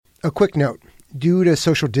A quick note. Due to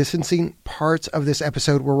social distancing, parts of this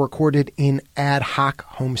episode were recorded in ad hoc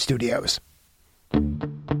home studios.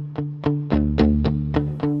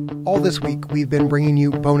 All this week, we've been bringing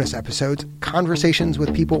you bonus episodes, conversations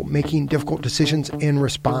with people making difficult decisions in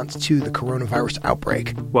response to the coronavirus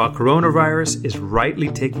outbreak. While coronavirus is rightly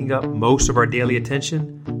taking up most of our daily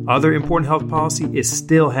attention, other important health policy is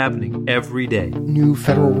still happening every day. New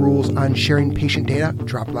federal rules on sharing patient data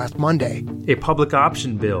dropped last Monday. A public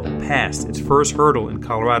option bill passed its first hurdle in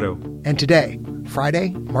Colorado. And today, Friday,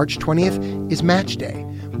 March 20th, is Match Day,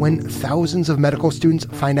 when thousands of medical students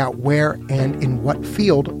find out where and in what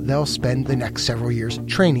field they'll spend the next several years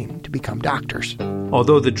training to become doctors.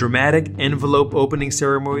 Although the dramatic envelope opening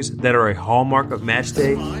ceremonies that are a hallmark of Match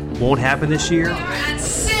Day won't happen this year, at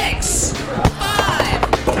 6,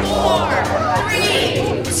 5, 4,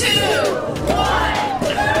 3, 2, 1.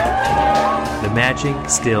 the matching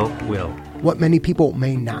still will. What many people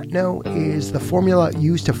may not know is the formula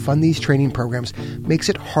used to fund these training programs makes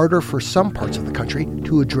it harder for some parts of the country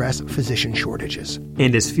to address physician shortages.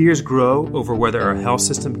 And as fears grow over whether our health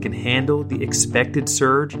system can handle the expected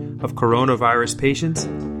surge of coronavirus patients,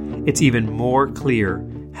 it's even more clear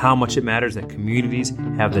how much it matters that communities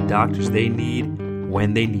have the doctors they need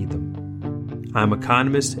when they need them. I'm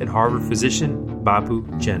economist and Harvard physician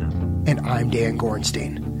Bapu Jena. And I'm Dan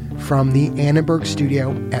Gorenstein. From the Annenberg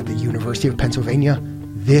studio at the University of Pennsylvania,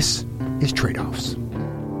 this is Trade-Offs.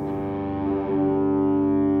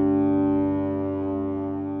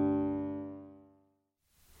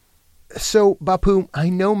 So, Bapu, I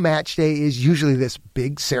know Match Day is usually this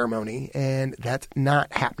big ceremony, and that's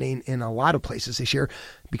not happening in a lot of places this year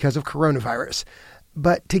because of coronavirus.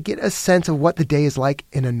 But to get a sense of what the day is like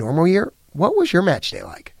in a normal year, what was your Match Day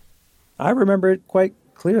like? I remember it quite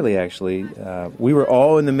clearly, actually. We were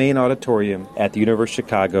all in the main auditorium at the University of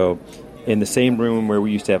Chicago in the same room where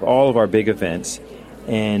we used to have all of our big events.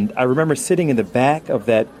 And I remember sitting in the back of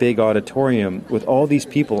that big auditorium with all these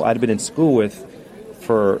people I'd been in school with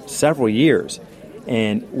for several years.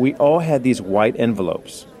 And we all had these white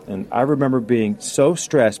envelopes. And I remember being so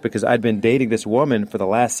stressed because I'd been dating this woman for the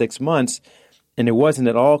last 6 months, and it wasn't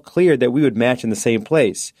at all clear that we would match in the same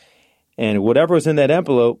place. And whatever was in that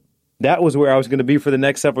envelope, that was where I was going to be for the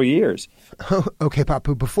next several years. Okay,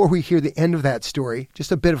 Bapu, before we hear the end of that story,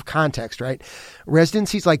 just a bit of context, right?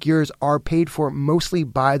 Residencies like yours are paid for mostly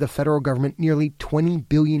by the federal government, nearly $20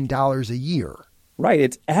 billion a year. Right.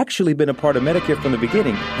 It's actually been a part of Medicare from the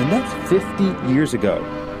beginning, and that's 50 years ago.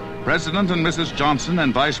 President and Mrs. Johnson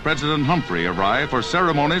and Vice President Humphrey arrive for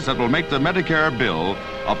ceremonies that will make the Medicare bill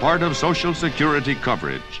a part of Social Security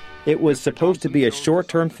coverage. It was supposed to be a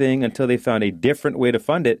short-term thing until they found a different way to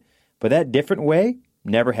fund it. But that different way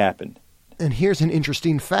never happened. And here's an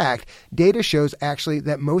interesting fact. Data shows actually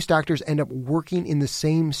that most doctors end up working in the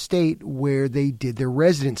same state where they did their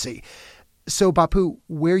residency. So, Bapu,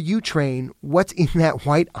 where you train, what's in that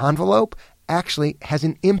white envelope actually has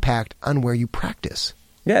an impact on where you practice.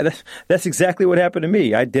 Yeah, that's exactly what happened to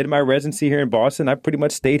me. I did my residency here in Boston. I pretty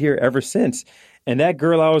much stayed here ever since. And that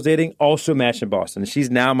girl I was dating also matched in Boston. She's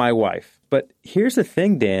now my wife. But here's the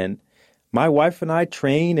thing, Dan. My wife and I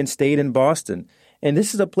trained and stayed in Boston, and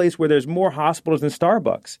this is a place where there's more hospitals than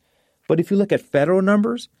Starbucks. But if you look at federal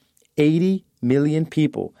numbers, 80 million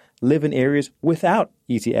people live in areas without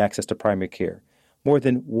easy access to primary care. More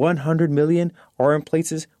than 100 million are in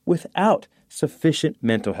places without sufficient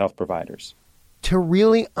mental health providers. To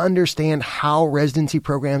really understand how residency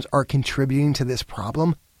programs are contributing to this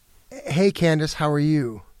problem, hey, Candace, how are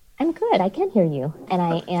you? I'm good. I can hear you, and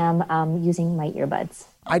I am using my earbuds.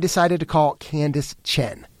 I decided to call Candace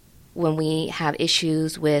Chen. When we have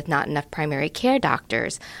issues with not enough primary care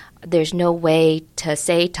doctors, there's no way to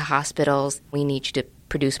say to hospitals, we need you to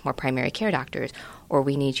produce more primary care doctors, or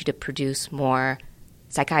we need you to produce more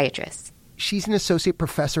psychiatrists. She's an associate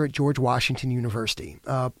professor at George Washington University,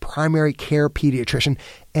 a primary care pediatrician,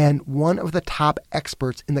 and one of the top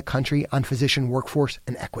experts in the country on physician workforce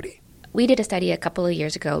and equity. We did a study a couple of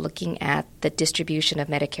years ago looking at the distribution of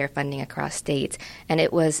Medicare funding across states, and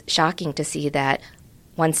it was shocking to see that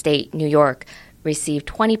one state, New York, received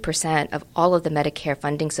 20% of all of the Medicare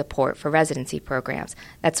funding support for residency programs.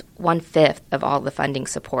 That's 1/5 of all the funding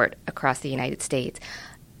support across the United States.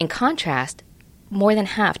 In contrast, more than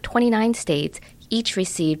half, 29 states, each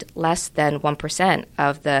received less than 1%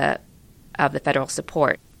 of the federal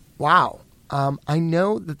support. Wow. I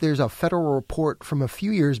know that there's a federal report from a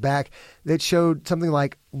few years back that showed something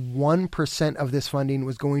like 1% of this funding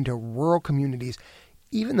was going to rural communities,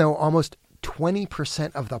 even though almost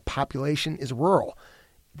 20% of the population is rural.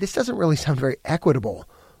 This doesn't really sound very equitable.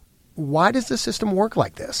 Why does the system work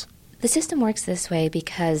like this? The system works this way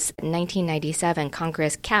because in 1997,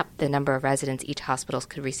 Congress capped the number of residents each hospital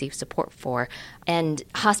could receive support for. And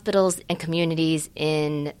hospitals and communities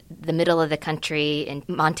in the middle of the country, in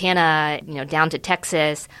Montana, down to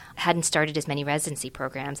Texas, hadn't started as many residency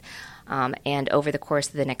programs. And over the course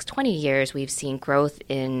of the next 20 years, we've seen growth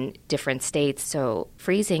in different states. So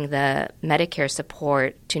freezing the Medicare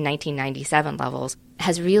support to 1997 levels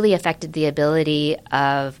has really affected the ability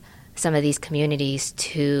of some of these communities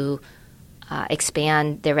to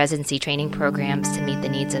expand their residency training programs to meet the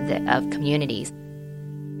needs of communities.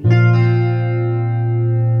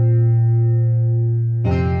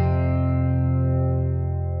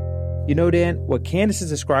 Dan, what Candace is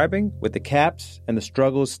describing with the caps and the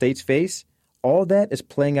struggles states face, all that is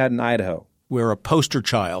playing out in Idaho. We're a poster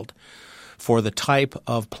child for the type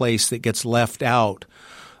of place that gets left out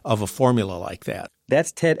of a formula like that.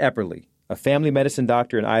 That's Ted Epperly, a family medicine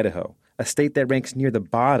doctor in Idaho, a state that ranks near the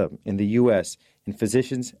bottom in the U.S. in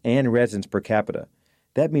physicians and residents per capita.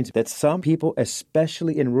 That means that some people,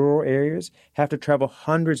 especially in rural areas, have to travel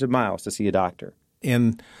hundreds of miles to see a doctor.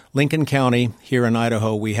 In Lincoln County, here in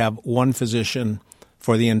Idaho, we have one physician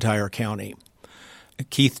for the entire county.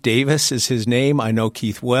 Keith Davis is his name. I know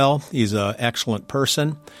Keith well. He's an excellent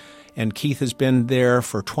person. And Keith has been there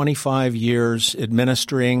for 25 years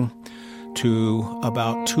administering to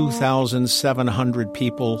about 2,700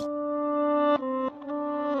 people.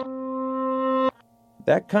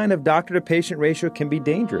 That kind of doctor-to-patient ratio can be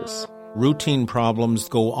dangerous. Routine problems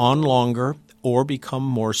go on longer or become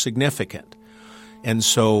more significant. And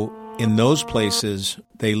so in those places,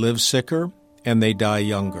 they live sicker and they die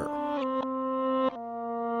younger.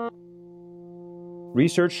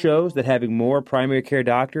 Research shows that having more primary care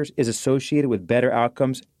doctors is associated with better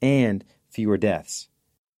outcomes and fewer deaths.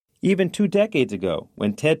 Even 2 decades ago,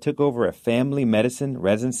 when Ted took over a family medicine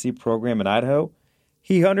residency program in Idaho,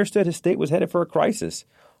 he understood his state was headed for a crisis.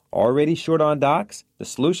 Already short on docs, the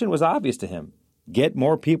solution was obvious to him. Get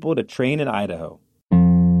more people to train in Idaho.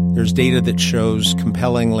 There's data that shows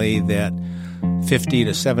compellingly that 50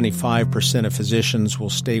 to 75% of physicians will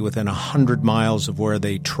stay within 100 miles of where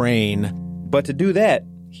they train. But to do that,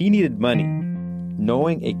 he needed money.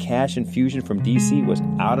 Knowing a cash infusion from D.C. was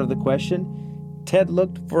out of the question, Ted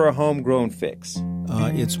looked for a homegrown fix.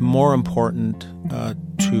 It's more important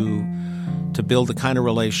to build the kind of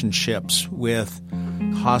relationships with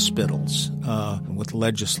hospitals, with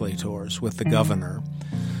legislators, with the governor,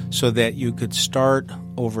 so that you could start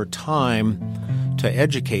over time to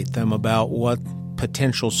educate them about what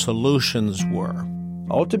potential solutions were.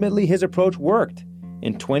 Ultimately, his approach worked.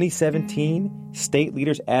 In 2017, state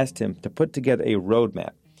leaders asked him to put together a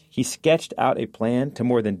roadmap. He sketched out a plan to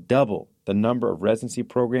more than double the number of residency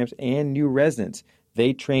programs and new residents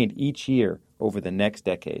they trained each year over the next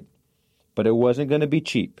decade. But it wasn't going to be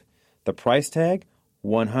cheap. The price tag,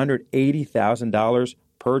 $180,000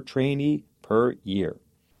 per trainee per year.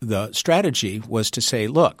 The strategy was to say,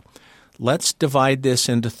 look, let's divide this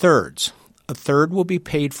into thirds. A third will be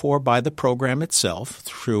paid for by the program itself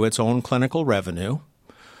through its own clinical revenue.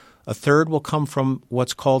 A third will come from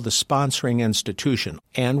what's called the sponsoring institution,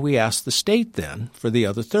 and we asked the state then for the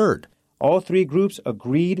other third. All 3 groups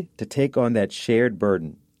agreed to take on that shared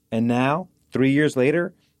burden. And now, 3 years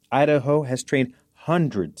later, Idaho has trained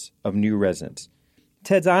hundreds of new residents.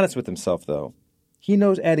 Ted's honest with himself, though. He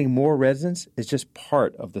knows adding more residents is just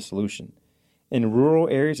part of the solution. In rural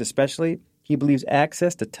areas especially, he believes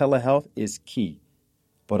access to telehealth is key.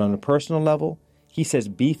 But on a personal level, he says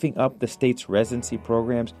beefing up the state's residency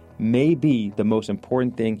programs may be the most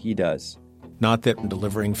important thing he does. Not that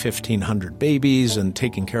delivering 1,500 babies and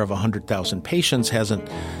taking care of 100,000 patients hasn't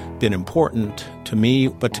been important to me,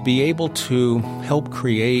 but to be able to help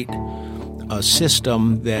create a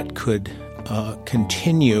system that could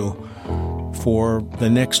continue for the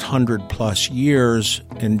next 100+ years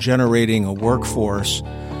in generating a workforce,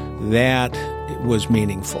 that was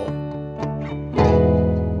meaningful.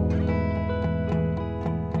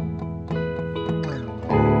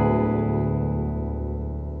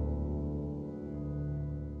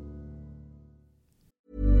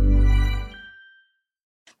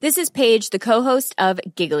 This is Paige, the co-host of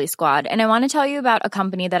Giggly Squad, and I want to tell you about a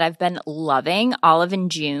company that I've been loving, Olive &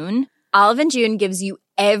 June. Olive & June gives you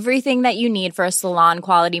everything that you need for a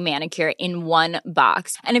salon-quality manicure in one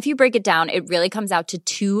box. And if you break it down, it really comes out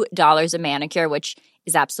to $2 a manicure, which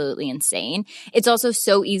is absolutely insane. It's also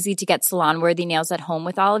so easy to get salon-worthy nails at home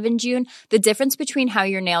with Olive & June. The difference between how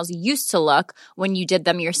your nails used to look when you did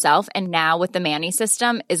them yourself and now with the Mani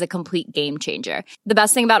system is a complete game changer. The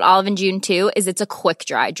best thing about Olive & June, too, is it's a quick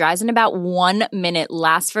dry. Dries in about 1 minute,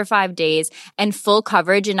 lasts for 5 days, and full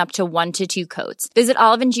coverage in up to 1 to 2 coats. Visit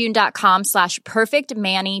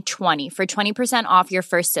oliveandjune.com/perfectmani20 for 20% off your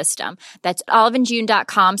first system. That's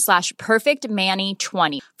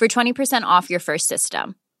oliveandjune.com/perfectmani20 for 20% off your first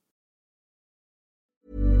system.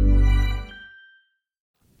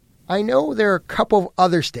 I know there are a couple of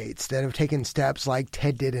other states that have taken steps like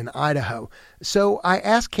Ted did in Idaho. So I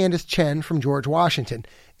asked Candace Chen from George Washington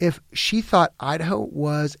if she thought Idaho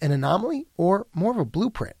was an anomaly or more of a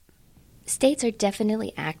blueprint. States are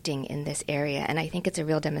definitely acting in this area, and I think it's a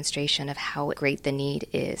real demonstration of how great the need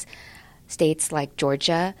is. States like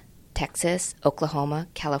Georgia, Texas, Oklahoma,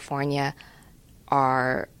 California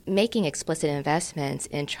are making explicit investments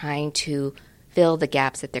in trying to fill the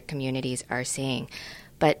gaps that their communities are seeing.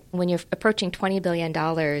 But when you're approaching $20 billion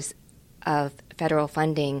of federal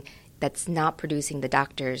funding that's not producing the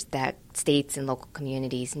doctors that states and local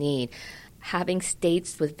communities need, having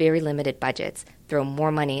states with very limited budgets throw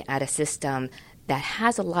more money at a system that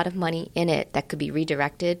has a lot of money in it that could be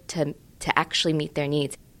redirected to actually meet their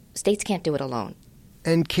needs, states can't do it alone.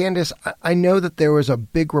 And Candace, I know that there was a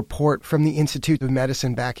big report from the Institute of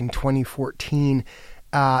Medicine back in 2014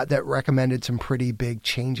 that recommended some pretty big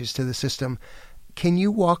changes to the system. Can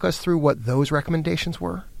you walk us through what those recommendations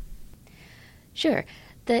were? Sure.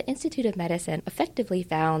 The Institute of Medicine effectively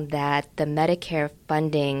found that the Medicare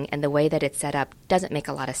funding and the way that it's set up doesn't make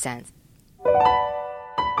a lot of sense.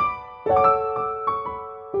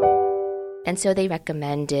 And so they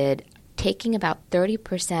recommended taking about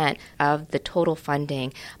 30% of the total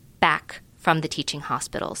funding back from the teaching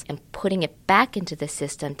hospitals and putting it back into the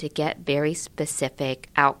system to get very specific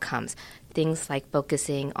outcomes, things like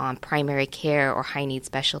focusing on primary care or high-need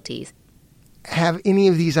specialties. Have any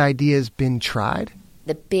of these ideas been tried?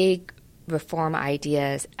 The big reform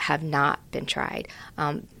ideas have not been tried.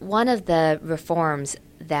 One of the reforms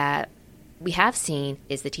that we have seen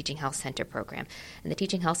is the Teaching Health Center program. And the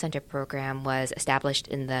Teaching Health Center program was established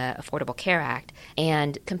in the Affordable Care Act.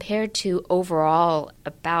 And compared to overall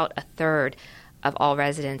about a third of all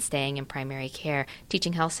residents staying in primary care,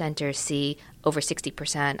 teaching health centers see over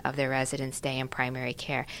 60% of their residents stay in primary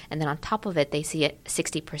care. And then on top of it, they see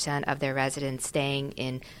 60% of their residents staying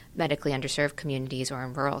in medically underserved communities or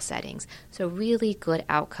in rural settings. So really good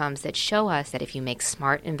outcomes that show us that if you make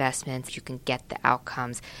smart investments, you can get the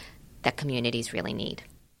outcomes that communities really need.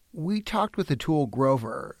 We talked with Atul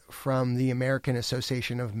Grover from the American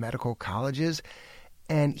Association of Medical Colleges,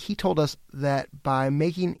 and he told us that by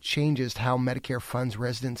making changes to how Medicare funds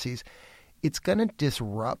residencies, it's going to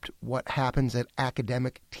disrupt what happens at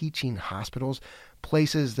academic teaching hospitals,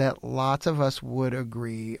 places that lots of us would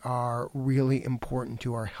agree are really important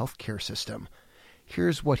to our healthcare system.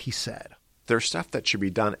 Here's what he said. There's stuff that should be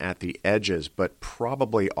done at the edges, but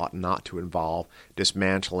probably ought not to involve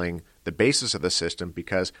dismantling the basis of the system,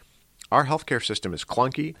 because our healthcare system is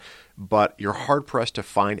clunky, but you're hard-pressed to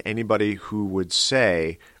find anybody who would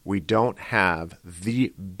say we don't have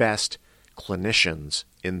the best clinicians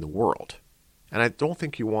in the world. And I don't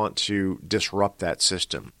think you want to disrupt that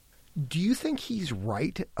system. Do you think he's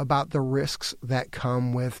right about the risks that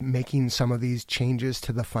come with making some of these changes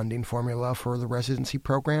to the funding formula for the residency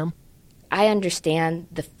program? I understand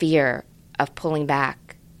the fear of pulling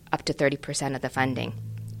back up to 30% of the funding.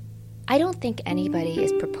 I don't think anybody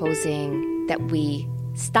is proposing that we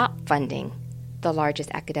stop funding the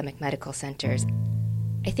largest academic medical centers.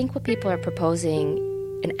 I think what people are proposing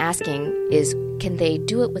and asking is, can they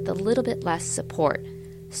do it with a little bit less support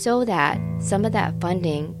so that some of that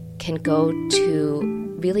funding can go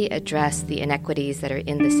to really address the inequities that are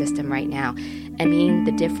in the system right now and mean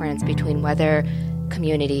the difference between whether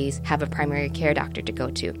communities have a primary care doctor to go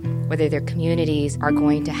to, whether their communities are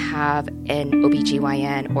going to have an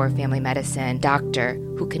OBGYN or a family medicine doctor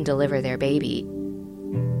who can deliver their baby.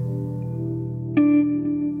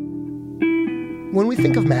 When we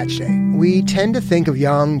think of Match Day, we tend to think of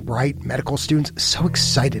young, bright medical students so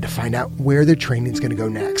excited to find out where their training is going to go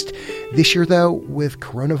next. This year, though, with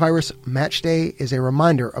coronavirus, Match Day is a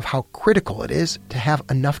reminder of how critical it is to have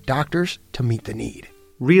enough doctors to meet the need.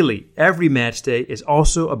 Really, every Match Day is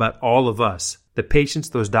also about all of us, the patients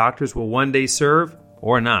those doctors will one day serve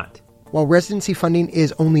or not. While residency funding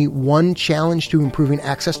is only one challenge to improving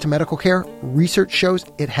access to medical care, research shows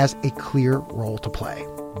it has a clear role to play.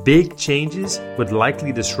 Big changes would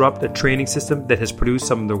likely disrupt a training system that has produced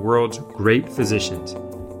some of the world's great physicians.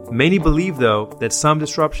 Many believe, though, that some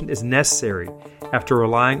disruption is necessary after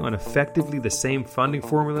relying on effectively the same funding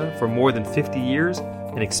formula for more than 50 years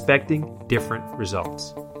and expecting different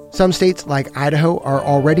results. Some states like Idaho are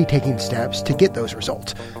already taking steps to get those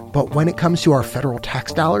results. But when it comes to our federal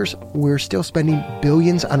tax dollars, we're still spending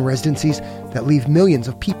billions on residencies that leave millions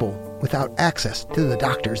of people without access to the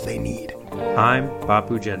doctors they need. I'm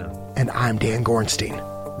Bapu Jena. And I'm Dan Gorenstein.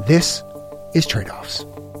 This is Trade-Offs.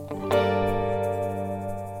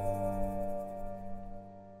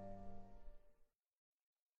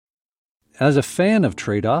 As a fan of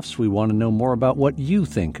Trade-Offs, we want to know more about what you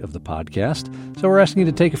think of the podcast, so we're asking you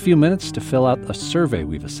to take a few minutes to fill out a survey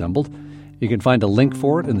we've assembled. You can find a link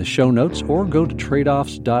for it in the show notes or go to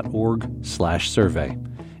tradeoffs.org/survey.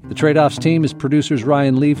 The Trade-Offs team is producers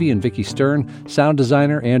Ryan Levy and Vicky Stern, sound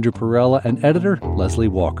designer Andrew Perella, and editor Leslie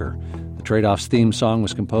Walker. The Trade-Offs theme song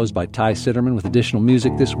was composed by Ty Sitterman with additional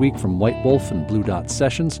music this week from White Wolf and Blue Dot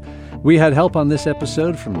Sessions. We had help on this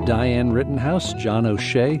episode from Diane Rittenhouse, John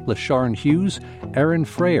O'Shea, LaSharon Hughes, Aaron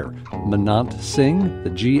Freyer, Manant Singh,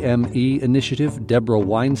 the GME Initiative, Deborah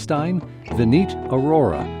Weinstein, Vineet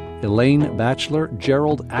Arora, Elaine Batchelor,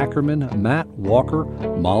 Gerald Ackerman, Matt Walker,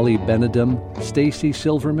 Molly Benedum, Stacy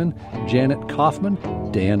Silverman, Janet Kaufman,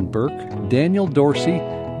 Dan Burke, Daniel Dorsey,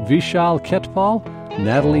 Vishal Ketpal,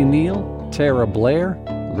 Natalie Neal, Tara Blair,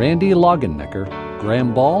 Randy Logennecker,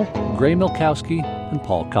 Graham Ball, Gray Milkowski, and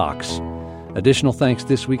Paul Cox. Additional thanks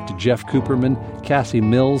this week to Jeff Cooperman, Cassie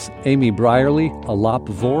Mills, Amy Brierly, Alap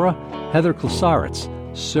Vora, Heather Klasaritz,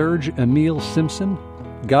 Serge Emil Simpson,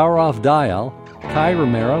 Gaurav Dayal, Kai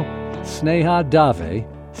Romero, Sneha Dave,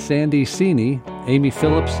 Sandy Sini, Amy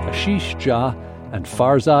Phillips, Ashish Jha, and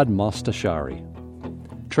Farzad Mostashari.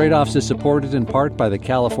 Trade-Offs is supported in part by the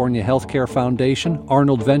California Healthcare Foundation,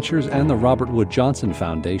 Arnold Ventures, and the Robert Wood Johnson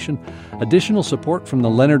Foundation. Additional support from the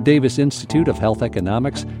Leonard Davis Institute of Health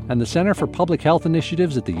Economics and the Center for Public Health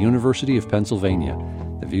Initiatives at the University of Pennsylvania.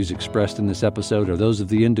 The views expressed in this episode are those of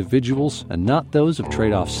the individuals and not those of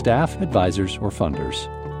Trade-Offs staff, advisors, or funders.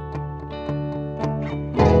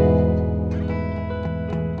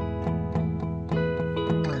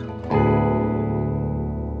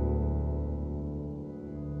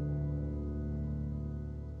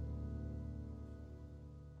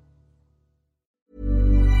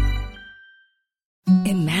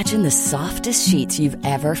 Imagine the softest sheets you've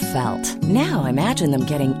ever felt. Now imagine them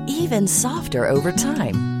getting even softer over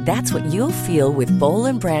time. That's what you'll feel with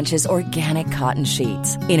Boll & Branch's organic cotton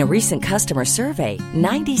sheets. In a recent customer survey,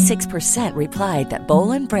 96% replied that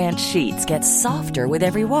Boll & Branch sheets get softer with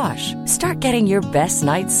every wash. Start getting your best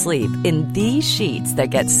night's sleep in these sheets that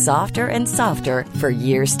get softer and softer for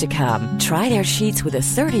years to come. Try their sheets with a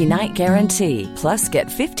 30-night guarantee. Plus, get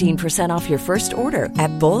 15% off your first order at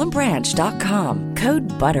bollandbranch.com.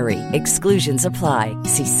 Code BUTTERY. Exclusions apply.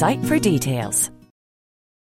 See site for details.